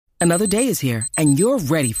Another day is here, and you're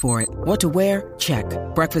ready for it. What to wear? Check.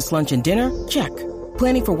 Breakfast, lunch, and dinner? Check.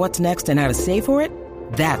 Planning for what's next and how to save for it?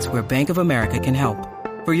 That's where Bank of America can help.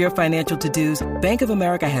 For your financial to-dos, Bank of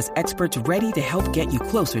America has experts ready to help get you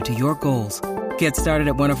closer to your goals. Get started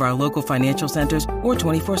at one of our local financial centers or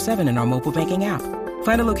 24/7 in our mobile banking app.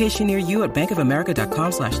 Find a location near you at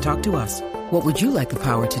bankofamerica.com/talktous. What would you like the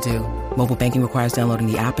power to do? Mobile banking requires downloading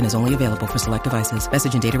the app and is only available for select devices.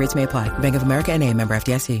 Message and data rates may apply. Bank of America N.A., member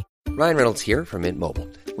FDIC. Ryan Reynolds here from Mint Mobile.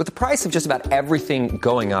 With the price of just about everything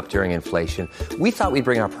going up during inflation, we thought we'd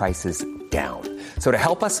bring our prices down. So to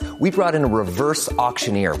help us, we brought in a reverse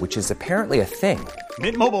auctioneer, which is apparently a thing.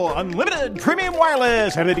 Mint Mobile Unlimited Premium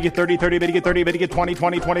Wireless. How to get 30, 30, how to get 30, how to get 20,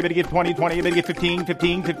 20, 20, how to get 20, 20, how to get 15,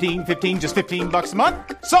 15, 15, 15, just $15 a month?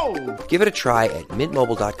 Sold! Give it a try at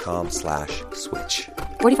mintmobile.com/switch.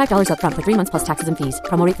 $45 up front for 3 months plus taxes and fees.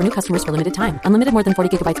 Promo rate for new customers for limited time. Unlimited more than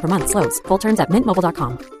 40 gigabytes per month. Slows full terms at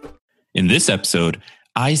mintmobile.com. In this episode,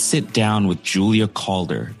 I sit down with Julia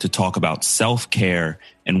Calder to talk about self-care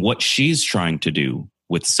and what she's trying to do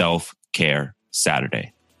with Self-Care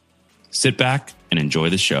Saturday. Sit back and enjoy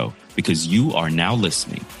the show because you are now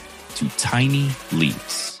listening to Tiny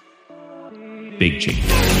Leaps, Big Change.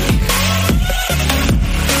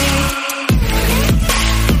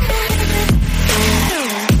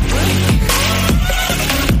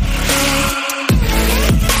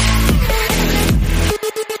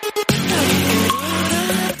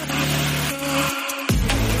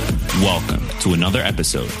 Welcome to another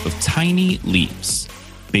episode of Tiny Leaps,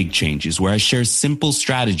 Big Changes, where I share simple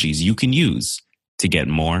strategies you can use to get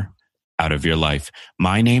more out of your life.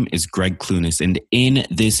 My name is Greg Clunis, and in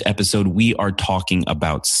this episode, we are talking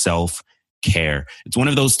about self-care. It's one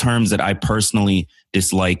of those terms that I personally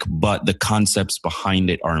dislike, but the concepts behind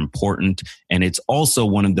it are important, and it's also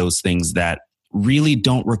one of those things that really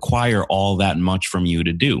don't require all that much from you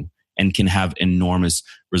to do and can have enormous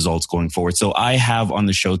results going forward. So I have on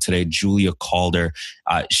the show today, Julia Calder.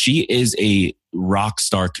 She is a rock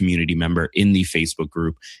star community member in the Facebook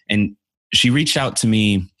group. And she reached out to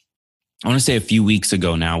me, I want to say a few weeks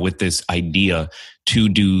ago now, with this idea to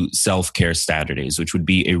do Self-Care Saturdays, which would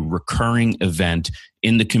be a recurring event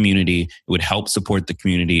in the community. It would help support the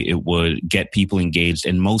community. It would get people engaged.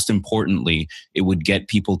 And most importantly, it would get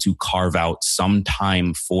people to carve out some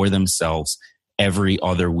time for themselves every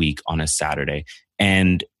other week on a Saturday.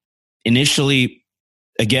 And initially,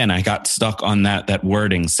 again, I got stuck on that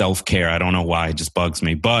wording, self-care. I don't know why, it just bugs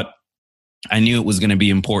me. But I knew it was going to be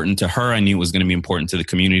important to her. I knew it was going to be important to the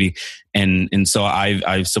community. And so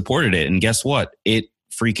I've supported it. And guess what? It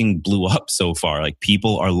freaking blew up so far. Like,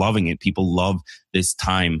 people are loving it. People love this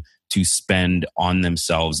time to spend on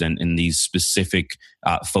themselves and in these specific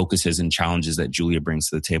focuses and challenges that Julia brings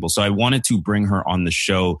to the table. So I wanted to bring her on the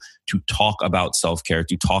show to talk about self-care,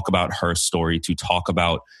 to talk about her story, to talk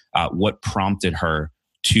about what prompted her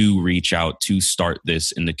to reach out, to start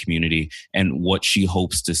this in the community, and what she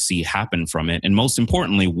hopes to see happen from it. And most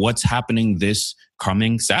importantly, what's happening this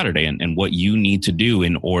coming Saturday and what you need to do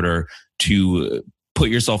in order to put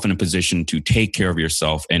yourself in a position to take care of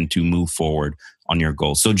yourself and to move forward on your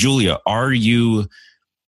goals. So Julia, are you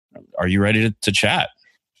ready to chat?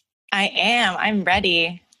 I am. I'm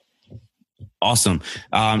ready. Awesome.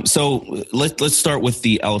 So let's start with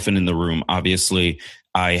the elephant in the room. Obviously,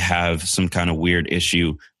 I have some kind of weird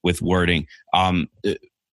issue with wording. I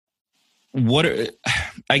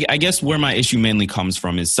guess where my issue mainly comes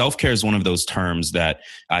from is self-care is one of those terms that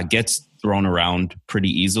gets thrown around pretty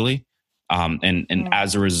easily. And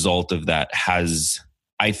as a result of that has,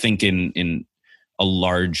 I think in a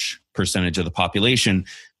large percentage of the population,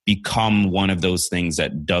 become one of those things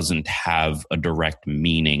that doesn't have a direct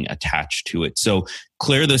meaning attached to it. So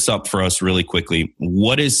clear this up for us really quickly.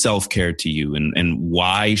 What is self-care to you, and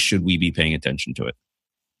why should we be paying attention to it?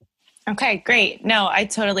 Okay, great. No, I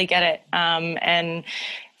totally get it. And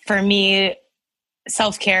for me,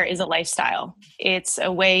 self-care is a lifestyle. It's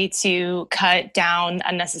a way to cut down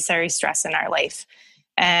unnecessary stress in our life.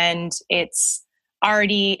 And it's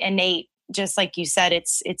already innate. Just like you said,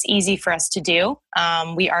 it's easy for us to do.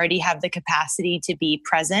 We already have the capacity to be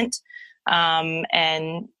present.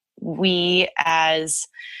 And we, as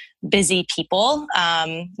busy people,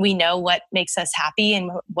 we know what makes us happy and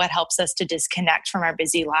what helps us to disconnect from our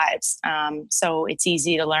busy lives. So it's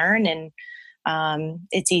easy to learn, and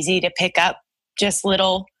it's easy to pick up just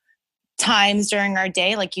little times during our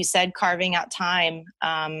day, like you said, carving out time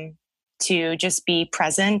to just be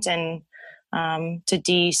present and to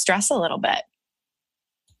de-stress a little bit.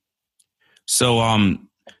 So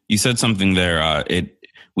you said something there.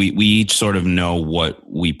 we each sort of know what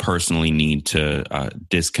we personally need to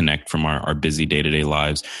disconnect from our busy day-to-day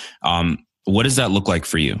lives. What does that look like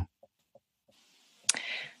for you?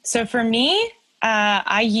 So for me,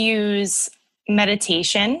 I use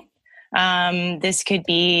meditation. This could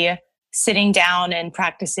be sitting down and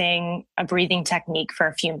practicing a breathing technique for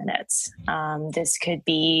a few minutes. This could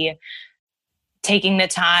be taking the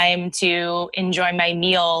time to enjoy my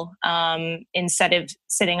meal instead of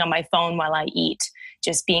sitting on my phone while I eat,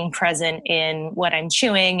 just being present in what I'm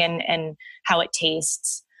chewing and how it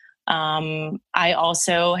tastes. I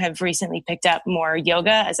also have recently picked up more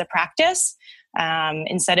yoga as a practice.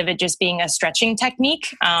 Instead of it just being a stretching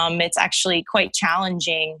technique, it's actually quite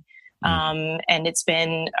challenging. And it's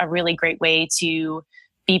been a really great way to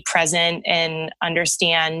be present and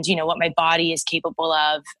understand, what my body is capable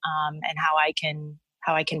of, and how I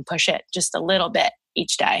can push it just a little bit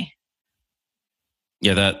each day.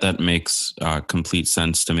 Yeah, that makes complete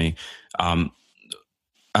sense to me.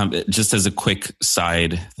 Just as a quick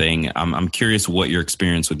side thing, I'm curious what your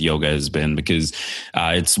experience with yoga has been, because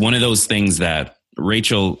it's one of those things that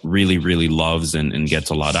Rachel really, really loves and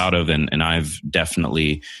gets a lot out of. And I've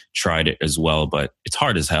definitely tried it as well, but it's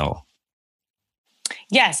hard as hell.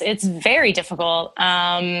 Yes, it's very difficult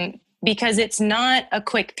because it's not a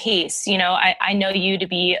quick pace. I know you to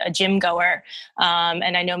be a gym goer,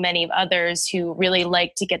 and I know many of others who really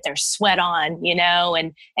like to get their sweat on,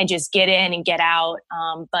 and just get in and get out.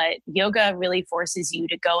 But yoga really forces you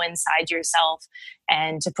to go inside yourself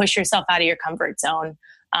and to push yourself out of your comfort zone.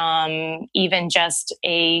 Even just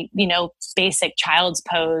a, basic child's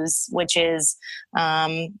pose, which is,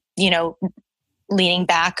 leaning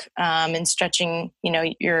back and stretching,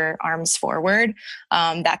 your arms forward.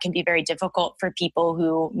 That can be very difficult for people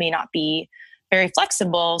who may not be very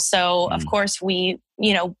flexible. So of course we,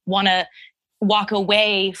 want to walk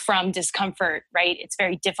away from discomfort, right? It's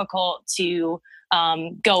very difficult to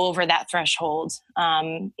go over that threshold,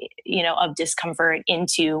 of discomfort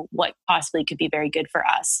into what possibly could be very good for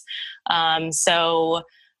us. So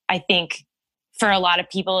I think for a lot of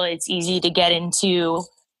people, it's easy to get into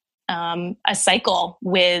a cycle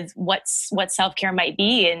with what self-care might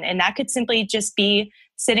be. And that could simply just be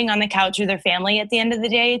sitting on the couch with their family at the end of the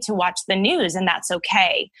day to watch the news, and that's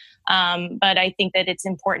okay. But I think that it's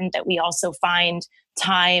important that we also find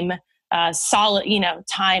time, solid,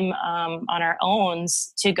 time on our own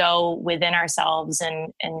to go within ourselves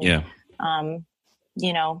and yeah.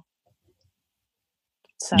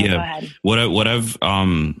 So yeah. Go ahead.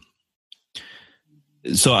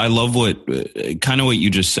 So I love what you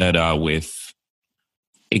just said with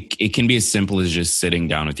it can be as simple as just sitting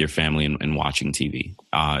down with your family and watching TV.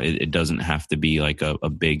 It doesn't have to be like a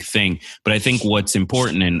big thing. But I think what's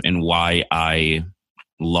important and why I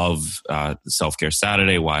love Self-Care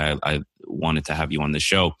Saturday, why I wanted to have you on the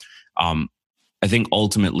show, I think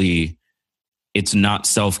ultimately it's not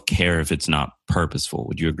self-care if it's not purposeful.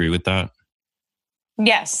 Would you agree with that?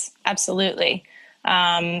 Yes, absolutely.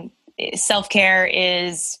 Self-care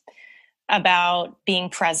is about being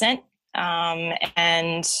present.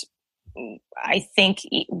 And I think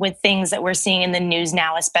with things that we're seeing in the news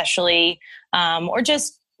now, especially, or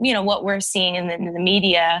just, what we're seeing in the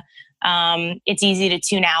media, it's easy to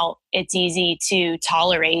tune out. It's easy to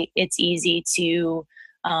tolerate. It's easy to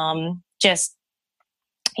just,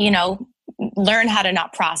 learn how to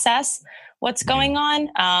not process what's going on.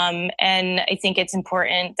 And I think it's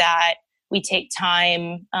important that we take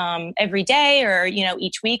time every day or,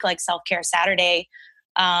 each week, like Self-Care Saturday,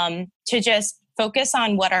 to just focus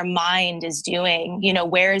on what our mind is doing.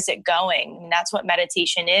 Where is it going? And that's what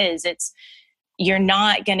meditation is. You're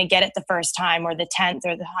not going to get it the first time or the 10th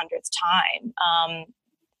or the 100th time.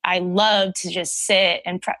 I love to just sit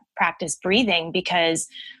and practice breathing because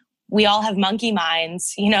we all have monkey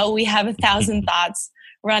minds. We have 1,000 thoughts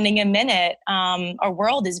running a minute. Our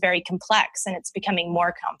world is very complex and it's becoming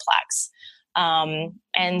more complex.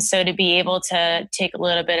 And so to be able to take a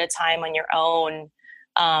little bit of time on your own,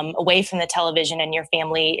 away from the television and your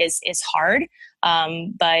family is hard.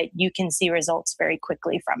 But you can see results very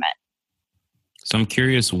quickly from it. So I'm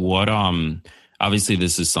curious what, obviously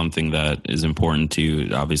this is something that is important to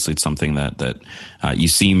you. Obviously it's something that you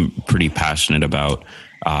seem pretty passionate about.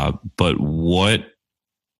 But what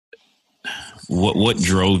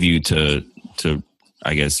drove you to,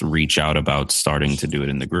 I guess, reach out about starting to do it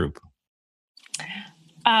in the group?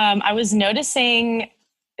 I was noticing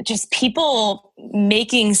just people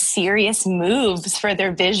making serious moves for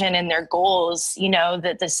their vision and their goals,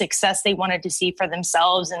 that the success they wanted to see for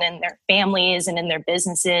themselves and in their families and in their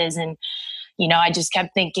businesses. And, I just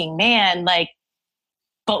kept thinking, man,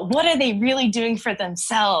 but what are they really doing for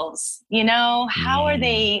themselves? You know, how are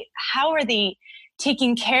they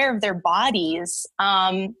taking care of their bodies?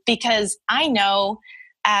 Because I know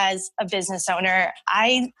as a business owner,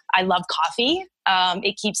 I love coffee.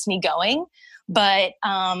 It keeps me going. But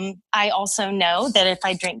I also know that if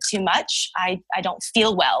I drink too much, I don't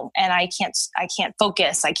feel well, and I can't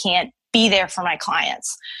focus. I can't be there for my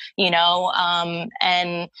clients, you know?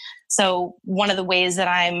 And so one of the ways that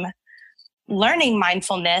I'm learning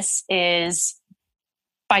mindfulness is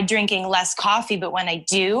by drinking less coffee. But when I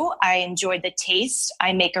do, I enjoy the taste.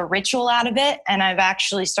 I make a ritual out of it. And I've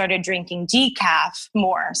actually started drinking decaf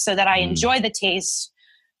more so that I enjoy the taste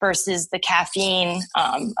versus the caffeine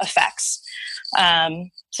effects.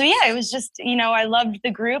 So yeah, it was just, you know, I loved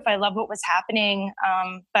the group. I loved what was happening.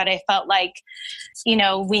 But I felt like, you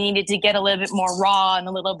know, we needed to get a little bit more raw and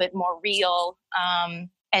a little bit more real,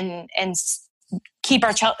 and keep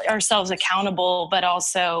ourselves accountable, but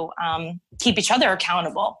also keep each other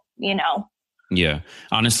accountable, you know? Yeah.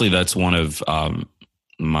 Honestly, that's one of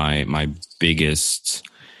my biggest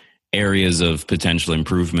areas of potential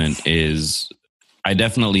improvement is I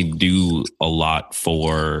definitely do a lot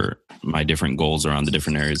for my different goals around the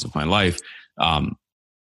different areas of my life.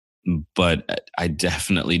 But I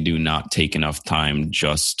definitely do not take enough time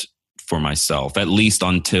just for myself, at least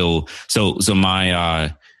until, so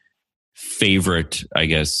my favorite, I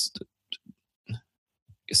guess,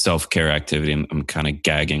 self-care activity, I'm kind of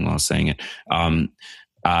gagging while saying it.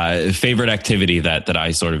 Favorite activity that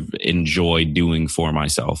I sort of enjoy doing for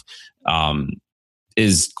myself,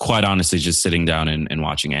 is quite honestly just sitting down and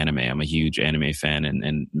watching anime. I'm a huge anime fan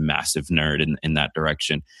and massive nerd in that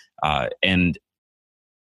direction. And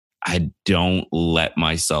I don't let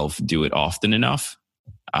myself do it often enough.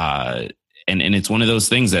 And it's one of those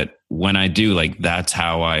things that when I do, like, that's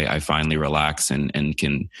how I finally relax and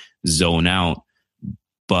can zone out.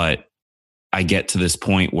 But I get to this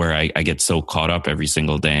point where I get so caught up every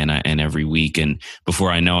single day and every week. And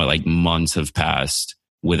before I know it, like, months have passed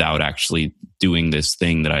without actually doing this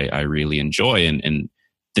thing that I really enjoy. And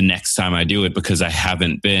the next time I do it, because I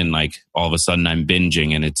haven't been, like, all of a sudden I'm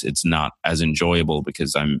binging and it's not as enjoyable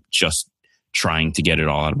because I'm just trying to get it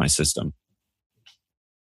all out of my system.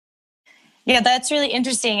 Yeah, that's really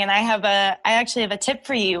interesting. And I actually have a tip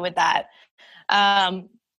for you with that.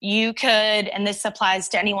 You could, and this applies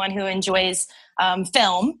to anyone who enjoys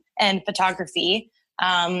film and photography,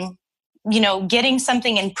 you know, getting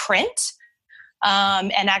something in print,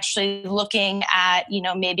 and actually looking at, you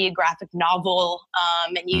know, maybe a graphic novel,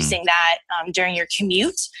 and using that during your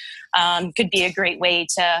commute could be a great way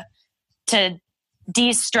to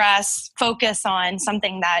de-stress, focus on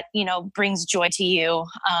something that, you know, brings joy to you.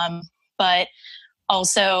 But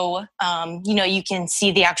also, you know, you can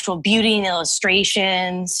see the actual beauty and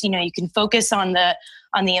illustrations. You know, you can focus on the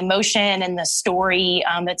emotion and the story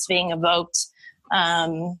that's being evoked,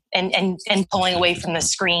 and pulling away from the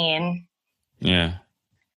screen. Yeah,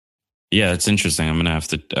 it's interesting. I'm gonna have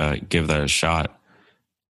to give that a shot.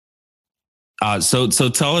 So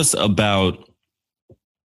tell us about.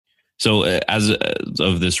 So as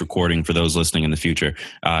of this recording, for those listening in the future,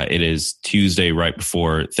 it is Tuesday right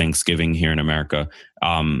before Thanksgiving here in America.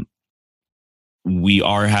 We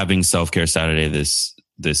are having Self-Care Saturday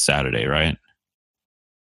this Saturday, right?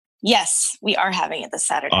 Yes, we are having it this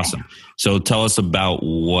Saturday. Awesome. So tell us about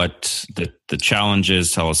what the challenge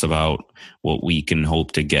is. Tell us about what we can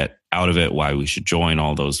hope to get out of it, why we should join,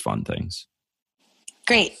 all those fun things.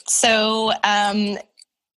 Great. So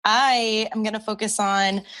I am going to focus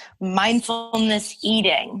on mindfulness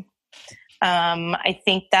eating. I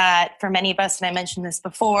think that for many of us, and I mentioned this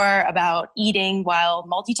before about eating while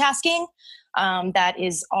multitasking, that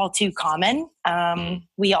is all too common.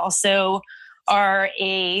 We also are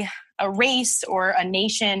a race or a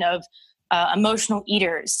nation of emotional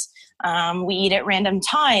eaters. We eat at random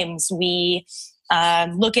times. We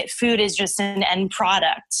look at food as just an end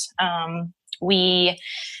product. We,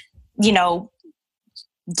 you know,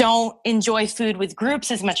 don't enjoy food with groups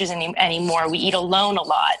as much as anymore. We eat alone a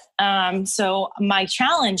lot. So my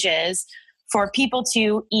challenge is for people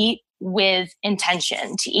to eat with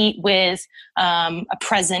intention, to eat with a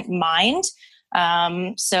present mind.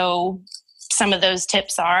 So some of those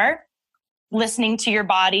tips are listening to your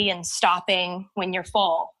body and stopping when you're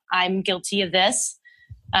full. I'm guilty of this.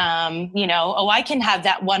 You know, I can have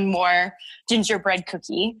that one more gingerbread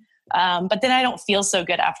cookie. But then I don't feel so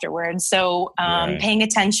good afterwards. So paying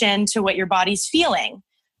attention to what your body's feeling,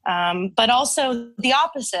 but also the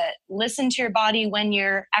opposite. Listen to your body when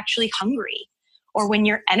you're actually hungry or when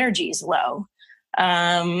your energy is low.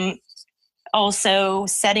 also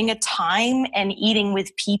setting a time and eating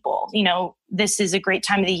with people. This is a great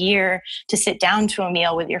time of the year to sit down to a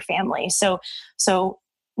meal with your family. So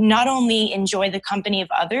not only enjoy the company of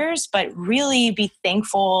others, but really be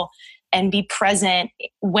thankful and be present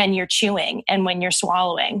when you're chewing and when you're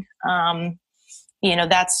swallowing.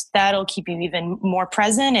 That'll keep you even more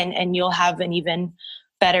present, and you'll have an even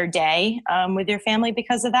better day with your family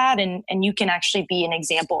because of that. And you can actually be an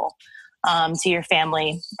example to your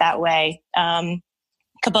family that way.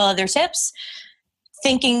 Couple other tips: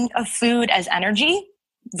 thinking of food as energy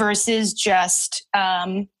versus just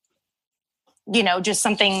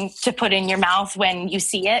something to put in your mouth when you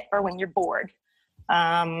see it or when you're bored.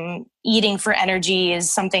 Eating for energy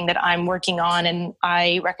is something that I'm working on, and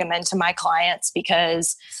I recommend to my clients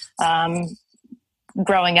because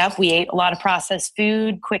growing up, we ate a lot of processed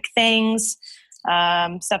food, quick things,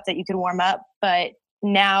 stuff that you could warm up. But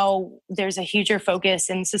now there's a huger focus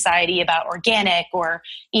in society about organic or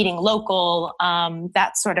eating local,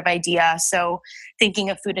 that sort of idea. So thinking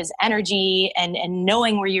of food as energy and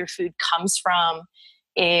knowing where your food comes from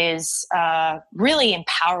is really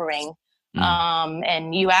empowering.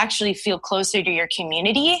 And you actually feel closer to your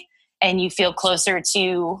community, and you feel closer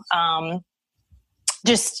to on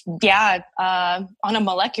a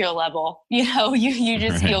molecular level, you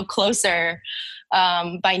just feel closer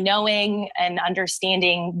by knowing and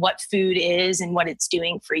understanding what food is and what it's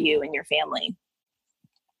doing for you and your family.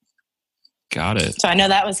 Got it. So I know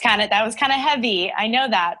that was kind of heavy. I know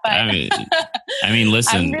that, but I mean,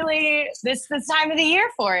 listen, I'm really this time of the year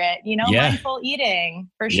for it, mindful eating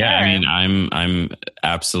for sure. Yeah. I mean, I'm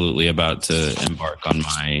absolutely about to embark on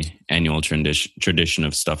my annual tradition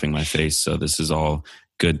of stuffing my face. So this is all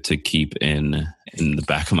good to keep in the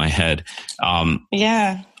back of my head.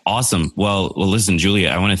 Yeah. Awesome. Well, listen, Julia,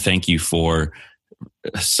 I want to thank you for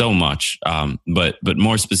so much. But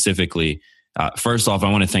more specifically, first off,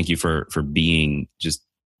 I want to thank you for being just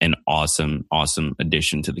an awesome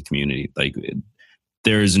addition to the community. Like,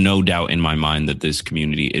 there is no doubt in my mind that this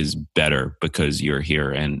community is better because you're here,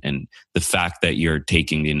 and the fact that you're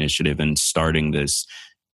taking the initiative and starting this.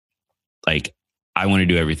 Like, I want to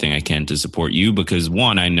do everything I can to support you because,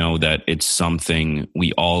 one, I know that it's something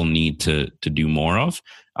we all need to do more of,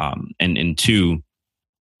 and two,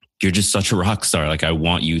 you're just such a rock star. Like, I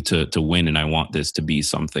want you to win, and I want this to be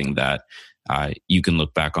something that you can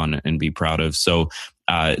look back on and be proud of. So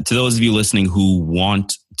to those of you listening who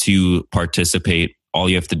want to participate, all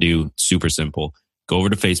you have to do, super simple, go over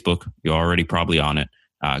to Facebook. You're already probably on it.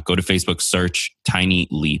 Go to Facebook, search Tiny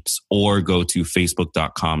Leaps, or go to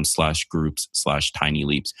facebook.com/groups/Tiny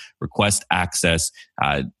Leaps. Request access.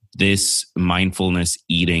 This mindfulness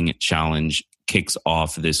eating challenge kicks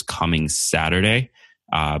off this coming Saturday.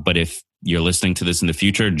 But if you're listening to this in the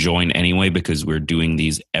future, join anyway, because we're doing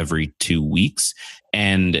these every 2 weeks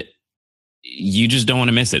and you just don't want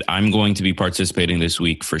to miss it. I'm going to be participating this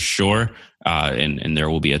week for sure. And there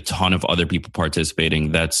will be a ton of other people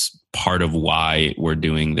participating. That's part of why we're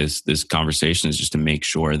doing this conversation, is just to make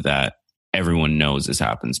sure that everyone knows this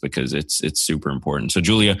happens, because it's super important. So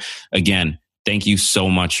Julia, again, thank you so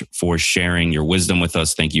much for sharing your wisdom with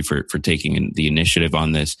us. Thank you for taking the initiative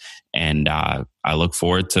on this. And I look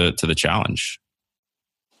forward to the challenge.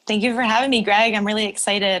 Thank you for having me, Greg. I'm really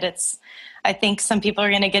excited. I think some people are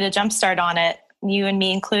going to get a jump start on it, you and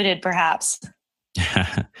me included, perhaps.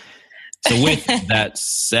 So with that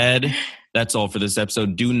said, that's all for this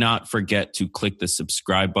episode. Do not forget to click the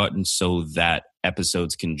subscribe button so that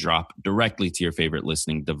episodes can drop directly to your favorite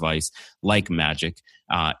listening device like magic.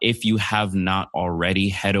 If you have not already,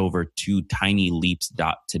 head over to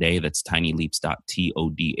tinyleaps.today. That's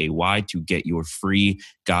tinyleaps.today to get your free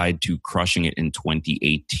guide to crushing it in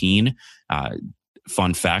 2018.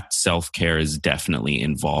 Fun fact, self-care is definitely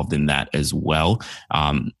involved in that as well.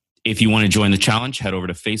 If you want to join the challenge, head over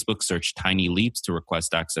to Facebook, search Tiny Leaps to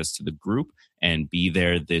request access to the group, and be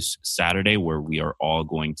there this Saturday, where we are all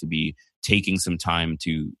going to be taking some time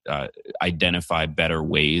to identify better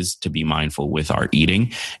ways to be mindful with our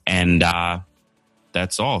eating. And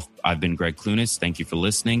that's all. I've been Greg Clunas. Thank you for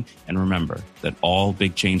listening. And remember that all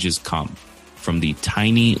big changes come from the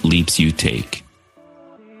tiny leaps you take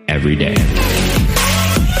every day.